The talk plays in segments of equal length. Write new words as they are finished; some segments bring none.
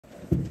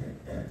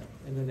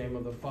In the name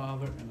of the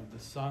Father, and of the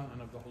Son,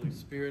 and of the Holy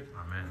Spirit.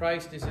 Amen.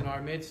 Christ is in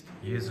our midst.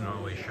 He is and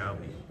always shall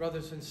be.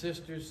 Brothers and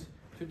sisters,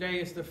 today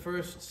is the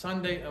first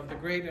Sunday of the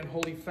great and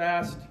holy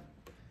fast.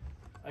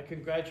 I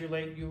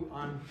congratulate you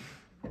on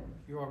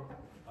your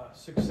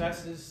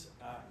successes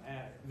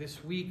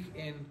this week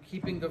in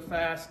keeping the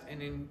fast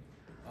and in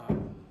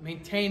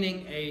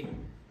maintaining a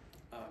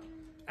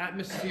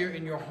atmosphere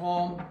in your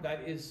home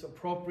that is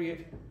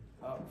appropriate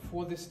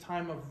for this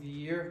time of the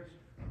year,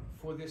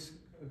 for this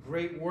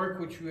great work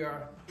which we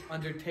are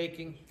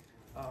undertaking.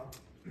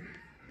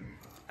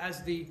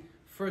 As the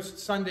first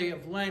Sunday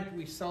of Lent,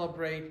 we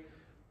celebrate,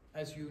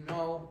 as you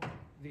know,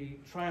 the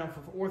triumph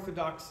of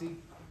Orthodoxy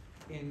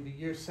in the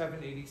year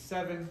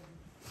 787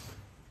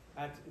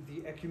 at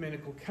the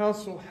Ecumenical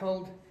Council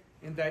held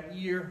in that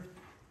year,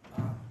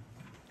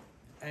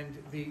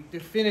 and the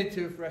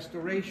definitive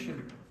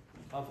restoration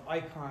of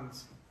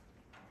icons.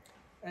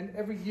 And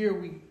every year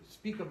we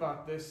speak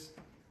about this,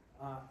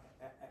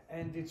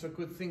 and it's a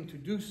good thing to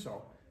do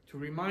so, to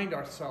remind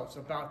ourselves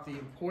about the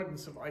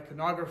importance of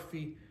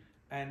iconography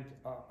and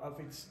of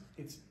its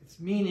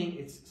meaning,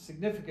 its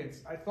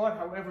significance. I thought,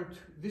 however,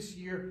 this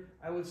year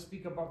I would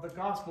speak about the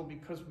gospel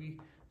because we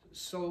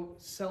so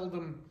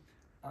seldom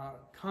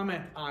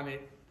comment on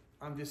it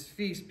on this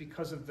feast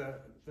because of the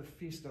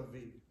feast of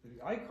the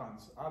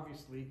icons.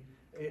 Obviously,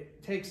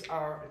 it takes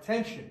our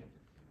attention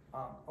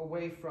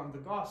away from the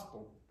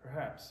gospel,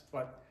 perhaps,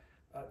 but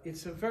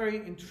it's a very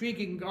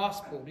intriguing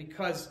gospel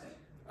because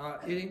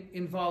it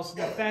involves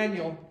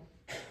Nathaniel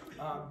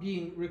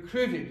being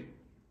recruited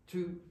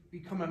to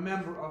become a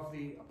member of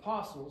the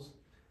apostles,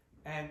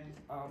 and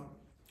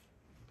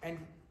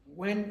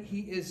when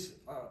he is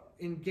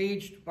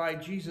engaged by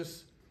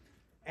Jesus,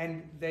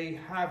 and they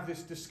have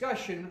this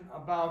discussion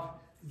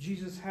about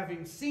Jesus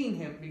having seen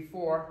him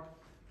before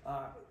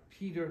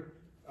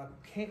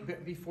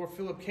before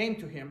Philip came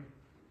to him.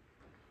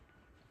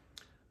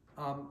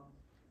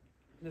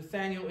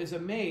 Nathaniel is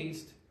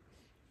amazed,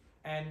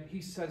 and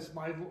he says,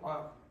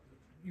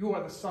 you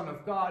are the Son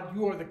of God,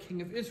 you are the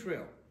King of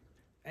Israel.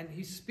 And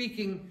he's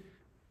speaking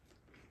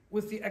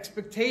with the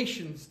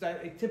expectations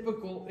that a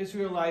typical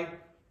Israelite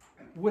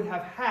would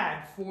have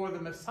had for the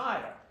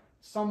Messiah,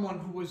 someone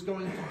who was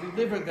going to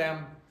deliver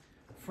them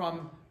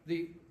from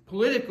the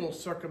political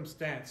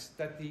circumstance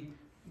that the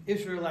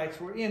Israelites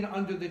were in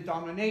under the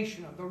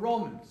domination of the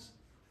Romans.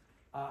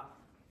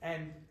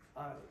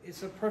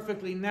 It's a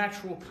perfectly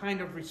natural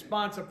kind of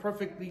response, a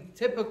perfectly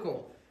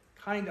typical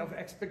kind of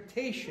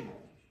expectation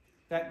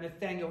that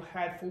Nathaniel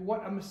had for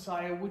what a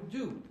Messiah would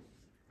do.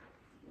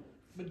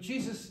 But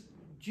Jesus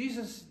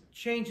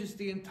changes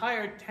the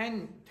entire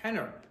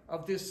tenor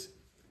of this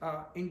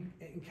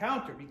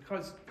encounter,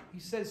 because he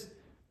says,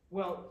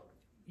 well,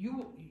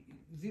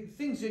 the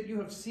things that you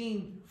have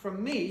seen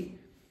from me,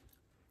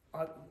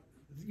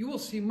 you will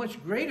see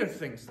much greater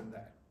things than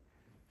that.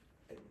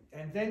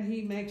 And then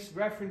he makes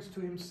reference to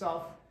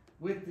himself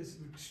with this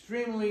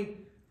extremely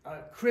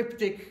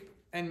cryptic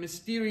and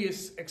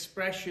mysterious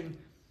expression,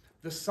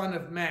 the Son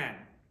of Man.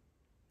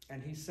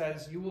 And he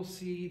says, you will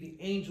see the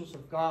angels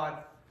of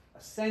God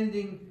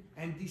ascending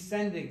and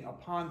descending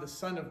upon the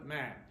Son of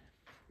Man.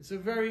 It's a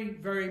very,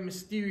 very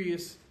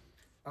mysterious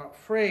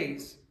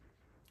phrase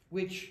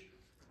which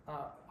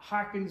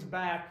harkens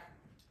back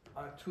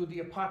to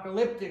the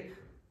apocalyptic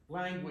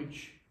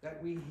language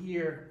that we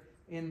hear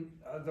in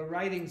the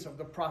writings of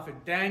the prophet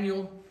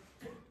Daniel,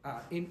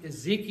 in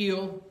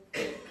Ezekiel,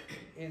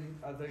 in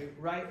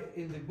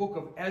the book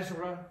of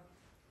Ezra.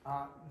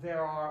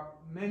 There are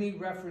many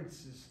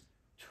references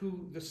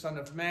to the Son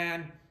of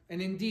Man.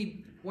 And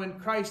indeed, when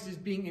Christ is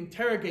being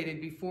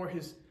interrogated before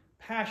his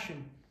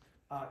passion,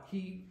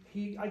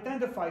 he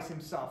identifies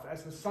himself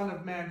as the Son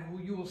of Man,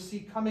 who you will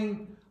see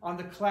coming on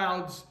the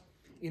clouds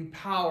in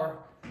power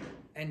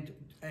and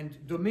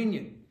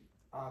dominion.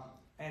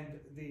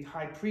 And the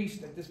high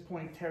priest at this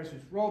point tears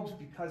his robes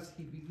because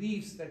he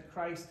believes that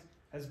Christ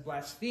has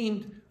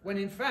blasphemed, when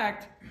in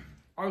fact,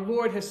 our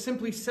Lord has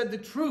simply said the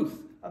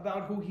truth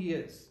about who he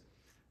is,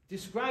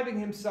 describing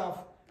himself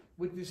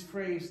with this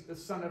phrase, the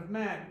Son of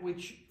Man,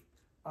 which,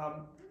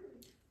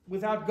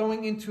 without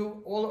going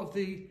into all of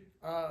the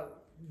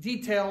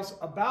details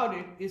about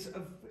it, is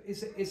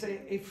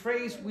a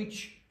phrase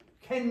which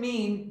can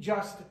mean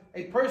just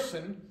a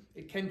person.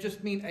 It can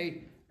just mean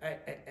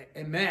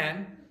a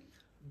man.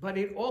 But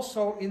it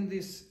also, in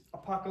this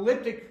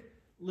apocalyptic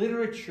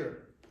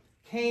literature,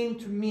 came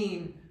to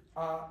mean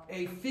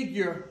a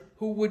figure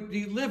who would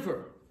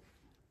deliver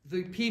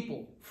the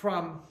people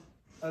from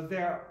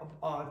their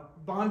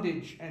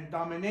bondage and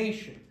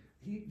domination.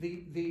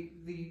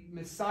 The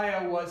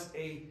Messiah was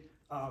a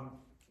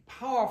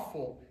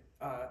powerful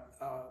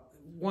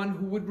one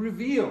who would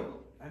reveal,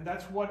 and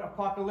that's what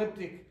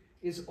apocalyptic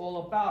is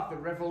all about, the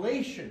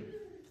revelation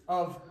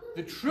of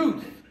the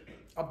truth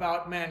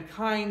about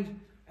mankind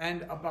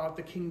and about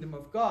the kingdom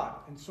of God.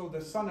 And so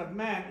the Son of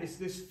Man is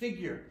this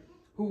figure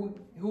who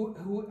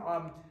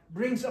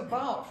brings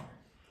about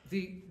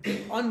the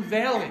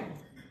unveiling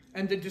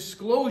and the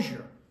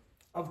disclosure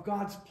of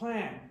God's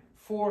plan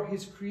for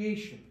his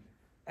creation.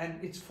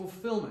 and its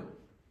fulfillment.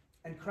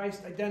 And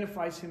Christ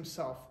identifies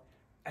himself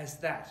as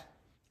that.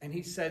 And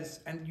he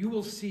says, and you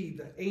will see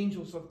the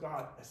angels of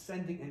God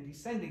ascending and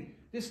descending.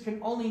 This can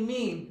only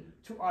mean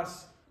to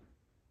us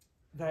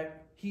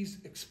that he's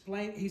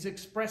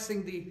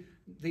expressing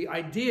the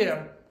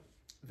idea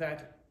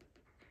that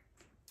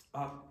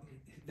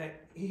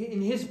that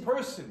in his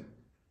person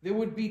there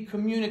would be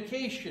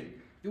communication,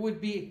 there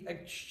would be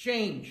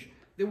exchange,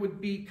 there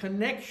would be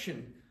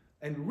connection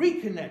and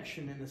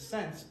reconnection, in a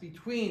sense,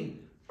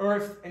 between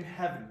earth and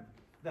heaven.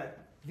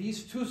 That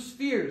these two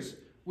spheres,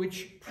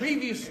 which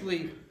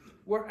previously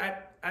were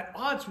at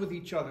odds with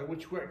each other,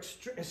 which were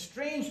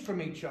estranged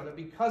from each other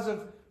because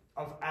of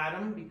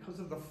Adam, because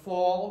of the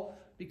fall,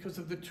 because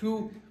of the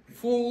two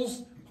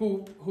fools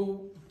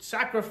who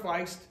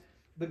sacrificed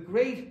the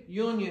great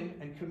union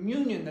and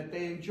communion that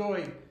they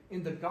enjoyed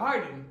in the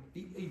garden,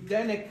 the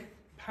Edenic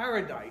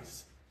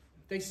paradise.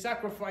 They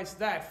sacrificed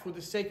that for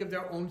the sake of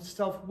their own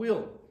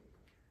self-will.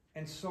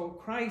 And so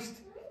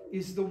Christ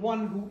is the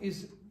one who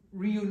is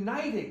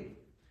reuniting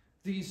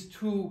these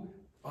two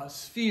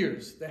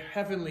spheres, the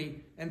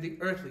heavenly and the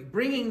earthly,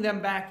 bringing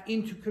them back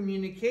into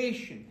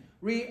communication,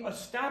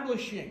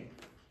 re-establishing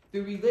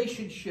the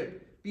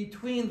relationship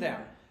between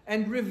them,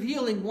 and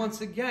revealing once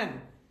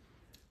again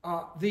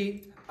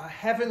the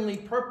heavenly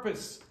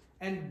purpose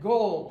and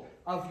goal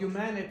of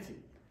humanity.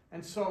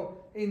 And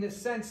so, in a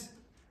sense,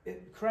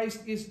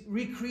 Christ is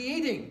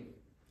recreating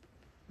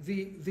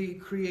the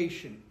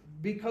creation,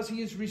 because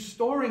he is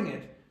restoring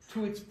it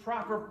to its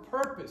proper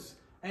purpose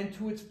and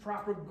to its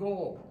proper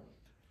goal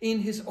in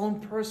his own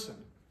person.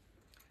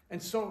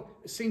 And so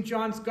St.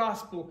 John's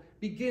Gospel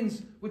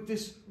begins with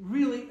this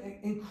really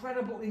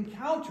incredible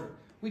encounter,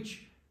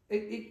 which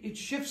it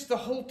shifts the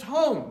whole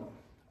tone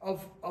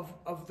of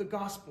the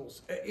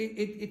Gospels.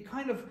 It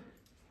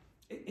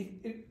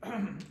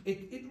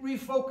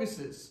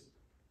refocuses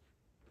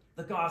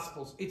the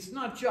Gospels. It's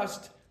not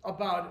just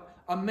about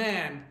a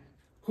man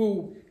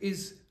who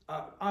is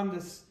on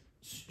the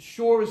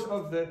shores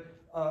of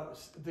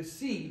the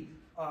sea,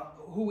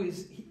 who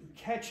is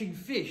catching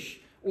fish,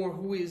 or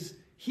who is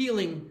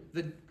healing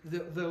the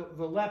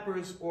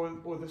lepers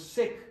or the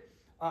sick,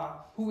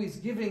 who is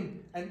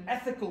giving an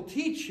ethical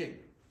teaching,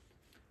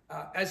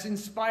 as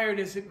inspired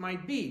as it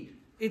might be.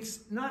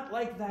 It's not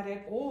like that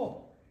at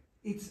all.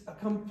 It's a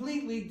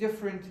completely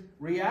different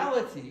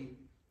reality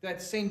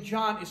that St.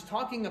 John is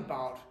talking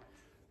about.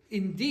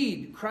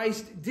 Indeed,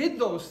 Christ did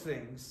those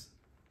things.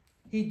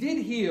 He did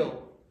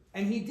heal,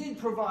 and he did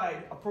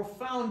provide a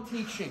profound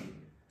teaching.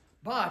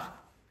 But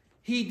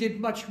he did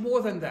much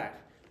more than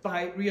that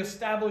by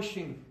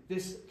reestablishing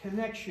this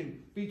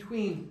connection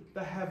between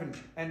the heaven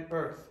and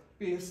earth,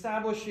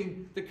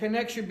 reestablishing the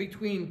connection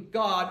between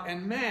God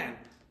and man,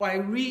 by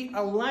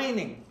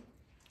realigning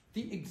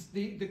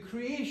the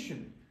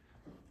creation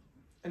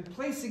and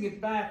placing it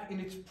back in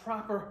its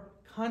proper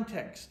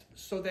context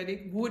so that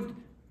it would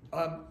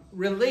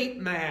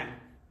relate man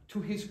to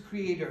his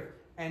creator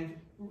and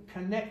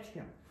connect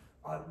him.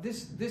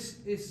 This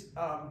is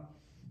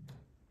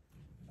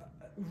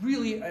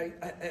really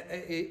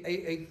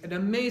an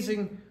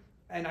amazing,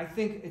 and I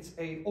think it's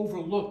a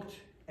overlooked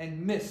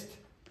and missed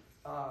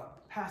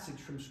passage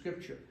from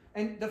Scripture.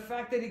 And the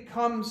fact that it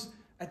comes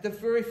at the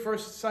very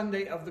first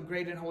Sunday of the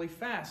Great and Holy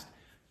Fast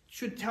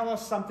should tell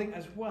us something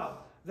as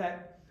well.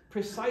 That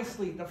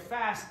precisely the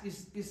fast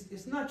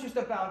is not just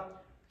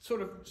about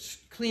sort of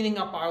cleaning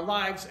up our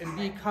lives and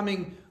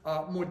becoming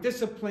more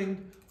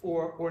disciplined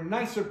or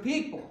nicer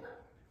people.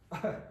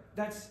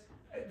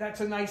 That's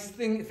a nice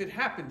thing if it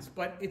happens,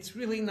 but it's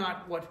really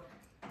not what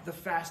the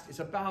fast is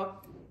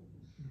about.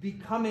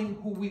 Becoming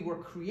who we were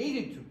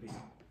created to be,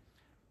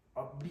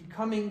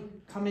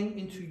 coming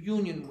into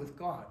union with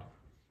God.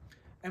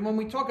 And when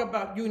we talk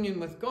about union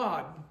with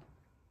God,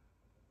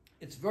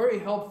 it's very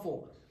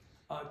helpful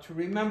to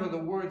remember the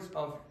words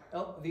of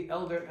the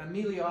elder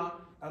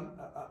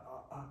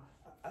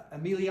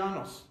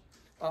Emilianos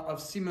of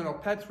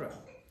Simenopetra.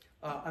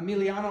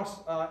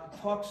 Emilianos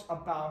talks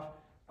about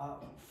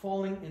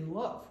falling in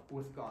love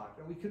with God.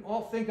 And we can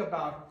all think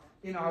about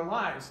in our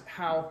lives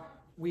how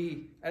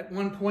we, at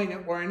one point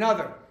or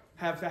another,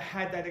 have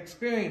had that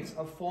experience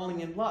of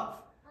falling in love.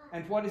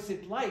 And what is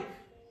it like?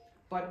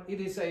 But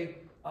it is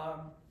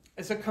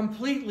it's a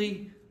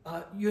completely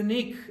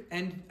unique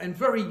and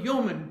very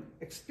human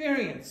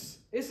experience,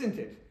 isn't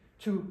it?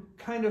 To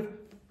kind of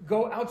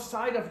go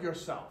outside of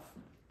yourself,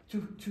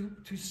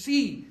 to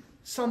see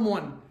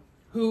someone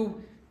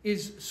who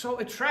is so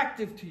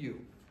attractive to you,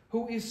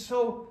 who is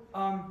so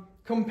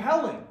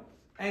compelling,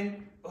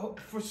 and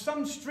for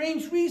some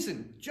strange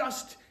reason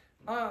just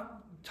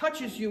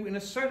touches you in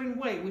a certain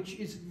way, which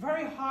is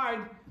very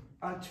hard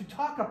to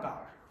talk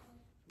about,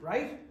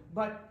 right?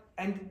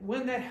 And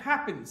when that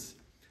happens,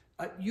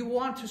 you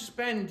want to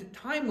spend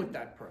time with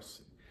that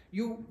person.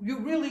 You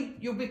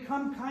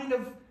become kind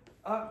of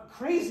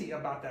crazy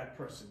about that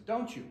person,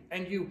 don't you?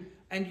 And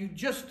you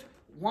just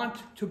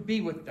want to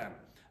be with them.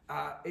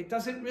 It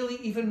doesn't really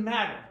even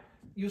matter.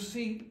 You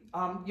see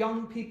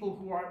young people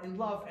who are in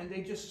love, and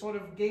they just sort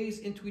of gaze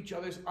into each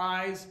other's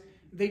eyes,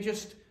 they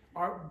just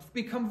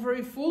become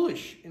very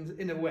foolish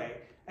in a way,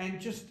 and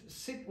just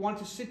want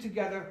to sit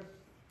together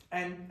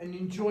and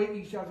enjoy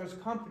each other's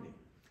company.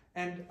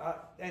 And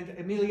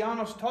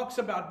Emilianos talks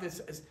about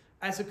this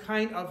as a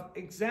kind of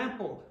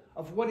example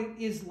of what it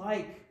is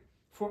like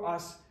for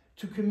us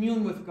to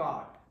commune with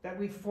God, that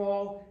we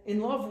fall in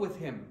love with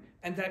him,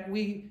 and that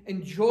we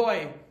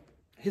enjoy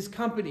his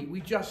company. We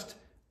just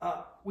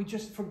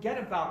forget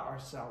about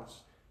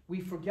ourselves. We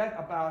forget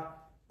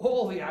about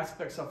all the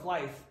aspects of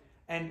life,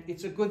 and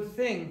it's a good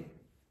thing,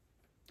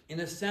 in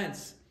a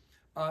sense,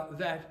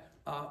 that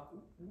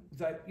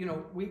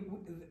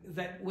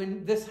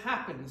when this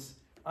happens,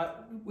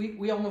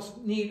 we almost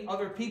need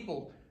other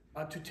people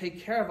to take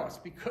care of us,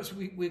 because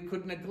we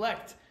could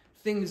neglect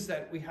things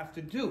that we have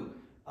to do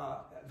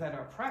that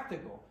are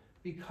practical,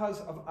 because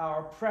of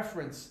our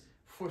preference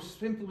for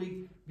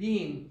simply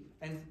being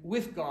and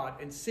with God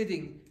and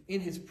sitting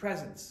in his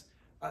presence.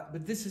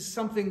 But this is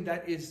something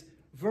that is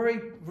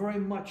very, very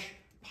much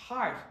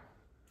part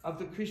of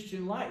the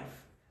Christian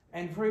life,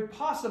 and very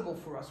possible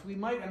for us. We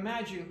might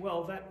imagine,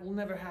 well, that will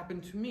never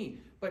happen to me,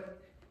 but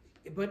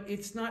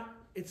it's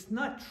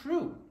not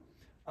true.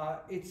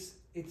 If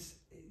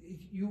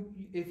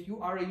you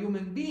are a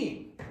human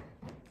being,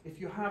 if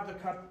you have the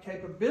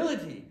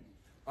capability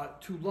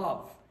to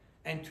love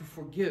and to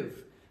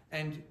forgive,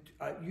 and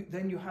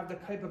then you have the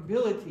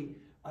capability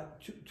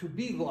to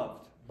be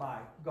loved by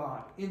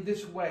God in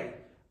this way.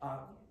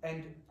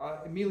 And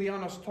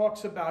Emilianos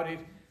talks about it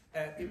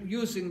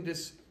using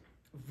this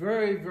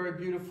very, very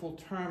beautiful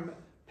term,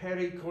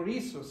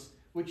 perikoresis,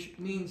 which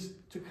means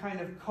to kind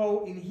of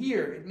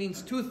co-inhere. It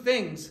means two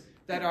things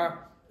that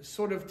are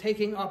sort of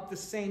taking up the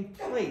same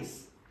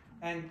place.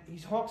 And he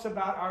talks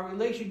about our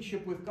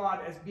relationship with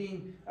God as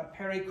being a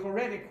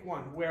perichoretic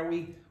one, where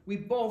we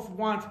both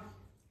want,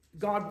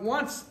 God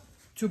wants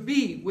to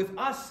be with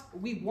us,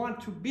 we want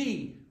to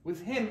be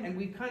with him, and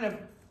we kind of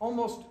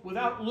almost,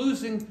 without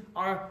losing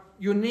our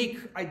unique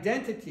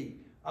identity,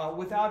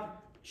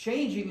 without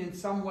changing in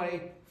some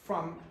way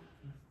from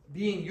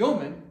being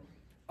human,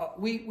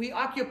 we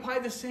occupy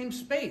the same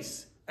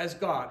space as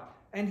God,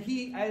 and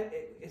he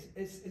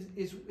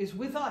is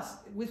with us,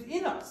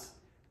 within us.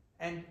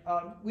 And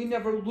we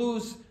never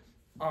lose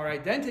our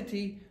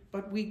identity,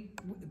 but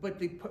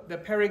the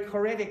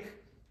perichoretic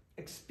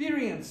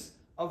experience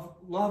of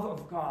love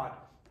of God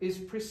is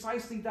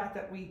precisely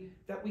that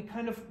we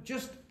kind of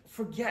just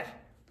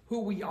forget who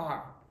we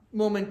are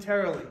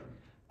momentarily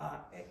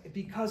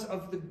because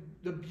of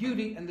the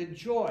beauty and the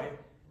joy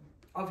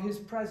of his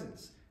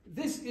presence.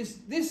 This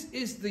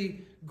is the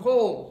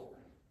goal,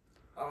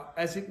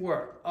 as it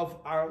were, of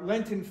our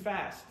Lenten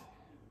fast.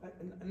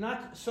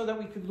 Not so that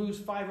we could lose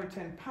 5 or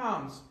 10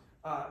 pounds,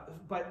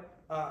 but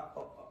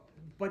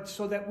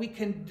so that we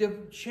can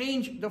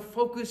change the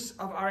focus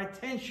of our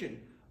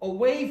attention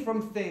away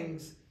from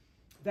things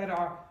that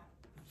are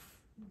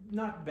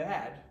not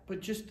bad,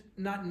 but just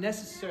not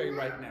necessary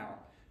right now,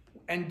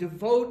 and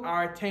devote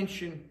our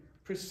attention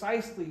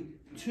precisely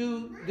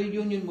to the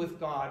union with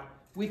God,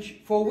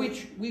 for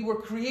which we were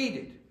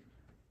created.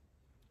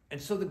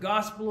 And so the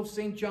Gospel of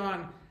St.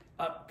 John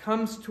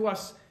comes to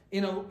us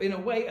in a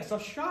way as a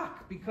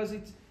shock, because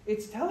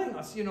it's telling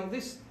us,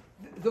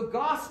 the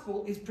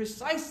gospel is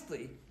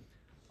precisely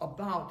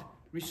about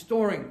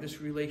restoring this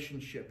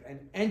relationship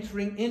and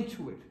entering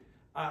into it.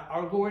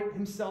 Our Lord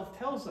himself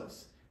tells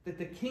us that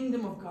the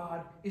kingdom of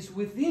God is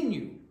within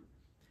you.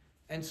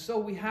 And so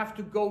we have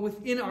to go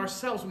within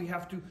ourselves. We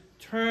have to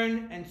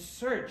turn and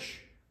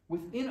search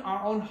within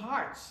our own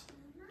hearts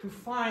to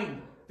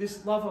find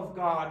this love of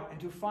God and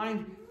to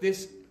find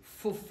this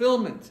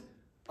fulfillment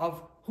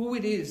of who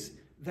it is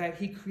that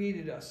he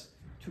created us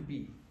to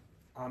be.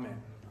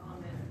 Amen.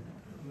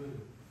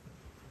 Amen.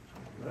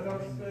 Let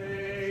us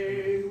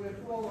say with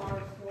all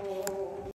our soul,